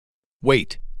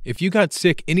Wait, if you got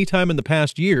sick anytime in the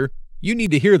past year, you need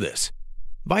to hear this.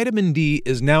 Vitamin D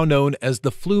is now known as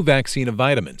the flu vaccine of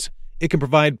vitamins. It can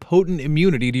provide potent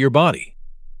immunity to your body.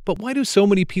 But why do so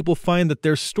many people find that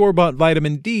their store-bought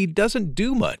vitamin D doesn't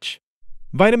do much?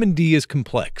 Vitamin D is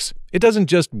complex. It doesn't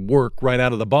just work right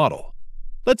out of the bottle.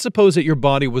 Let's suppose that your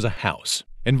body was a house,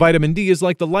 and vitamin D is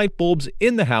like the light bulbs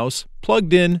in the house,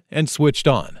 plugged in and switched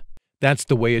on. That's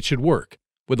the way it should work.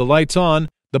 With the lights on,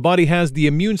 the body has the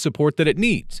immune support that it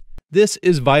needs. This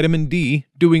is vitamin D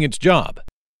doing its job.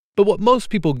 But what most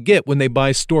people get when they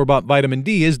buy store-bought vitamin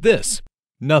D is this: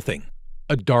 nothing.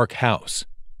 A dark house.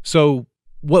 So,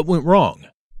 what went wrong?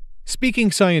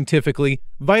 Speaking scientifically,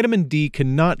 vitamin D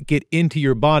cannot get into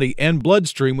your body and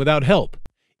bloodstream without help.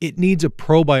 It needs a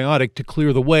probiotic to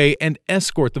clear the way and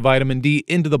escort the vitamin D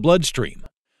into the bloodstream.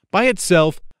 By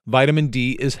itself, vitamin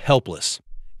D is helpless.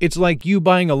 It's like you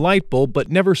buying a light bulb but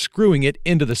never screwing it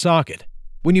into the socket.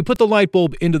 When you put the light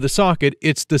bulb into the socket,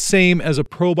 it's the same as a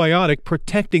probiotic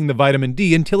protecting the vitamin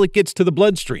D until it gets to the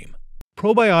bloodstream.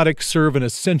 Probiotics serve an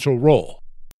essential role.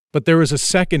 But there is a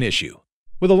second issue.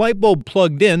 With a light bulb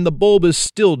plugged in, the bulb is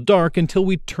still dark until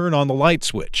we turn on the light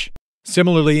switch.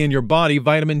 Similarly, in your body,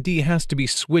 vitamin D has to be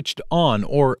switched on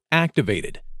or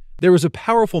activated. There is a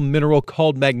powerful mineral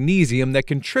called magnesium that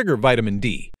can trigger vitamin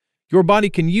D. Your body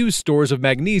can use stores of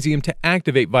magnesium to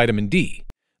activate vitamin D.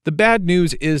 The bad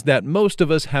news is that most of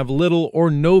us have little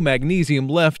or no magnesium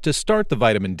left to start the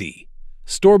vitamin D.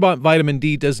 Store-bought vitamin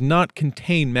D does not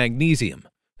contain magnesium,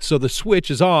 so the switch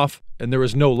is off and there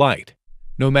is no light.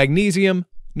 No magnesium,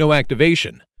 no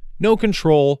activation. No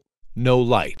control, no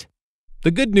light.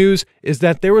 The good news is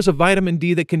that there is a vitamin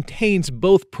D that contains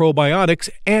both probiotics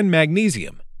and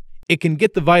magnesium. It can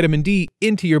get the vitamin D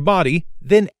into your body,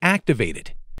 then activate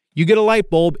it. You get a light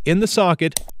bulb in the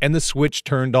socket and the switch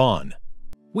turned on.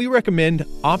 We recommend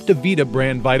Optivida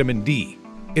brand vitamin D.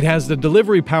 It has the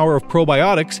delivery power of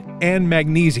probiotics and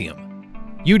magnesium.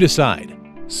 You decide,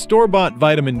 store-bought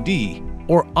vitamin D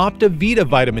or Optivida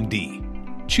vitamin D.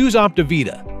 Choose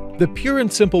Optivida, the pure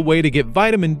and simple way to get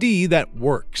vitamin D that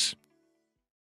works.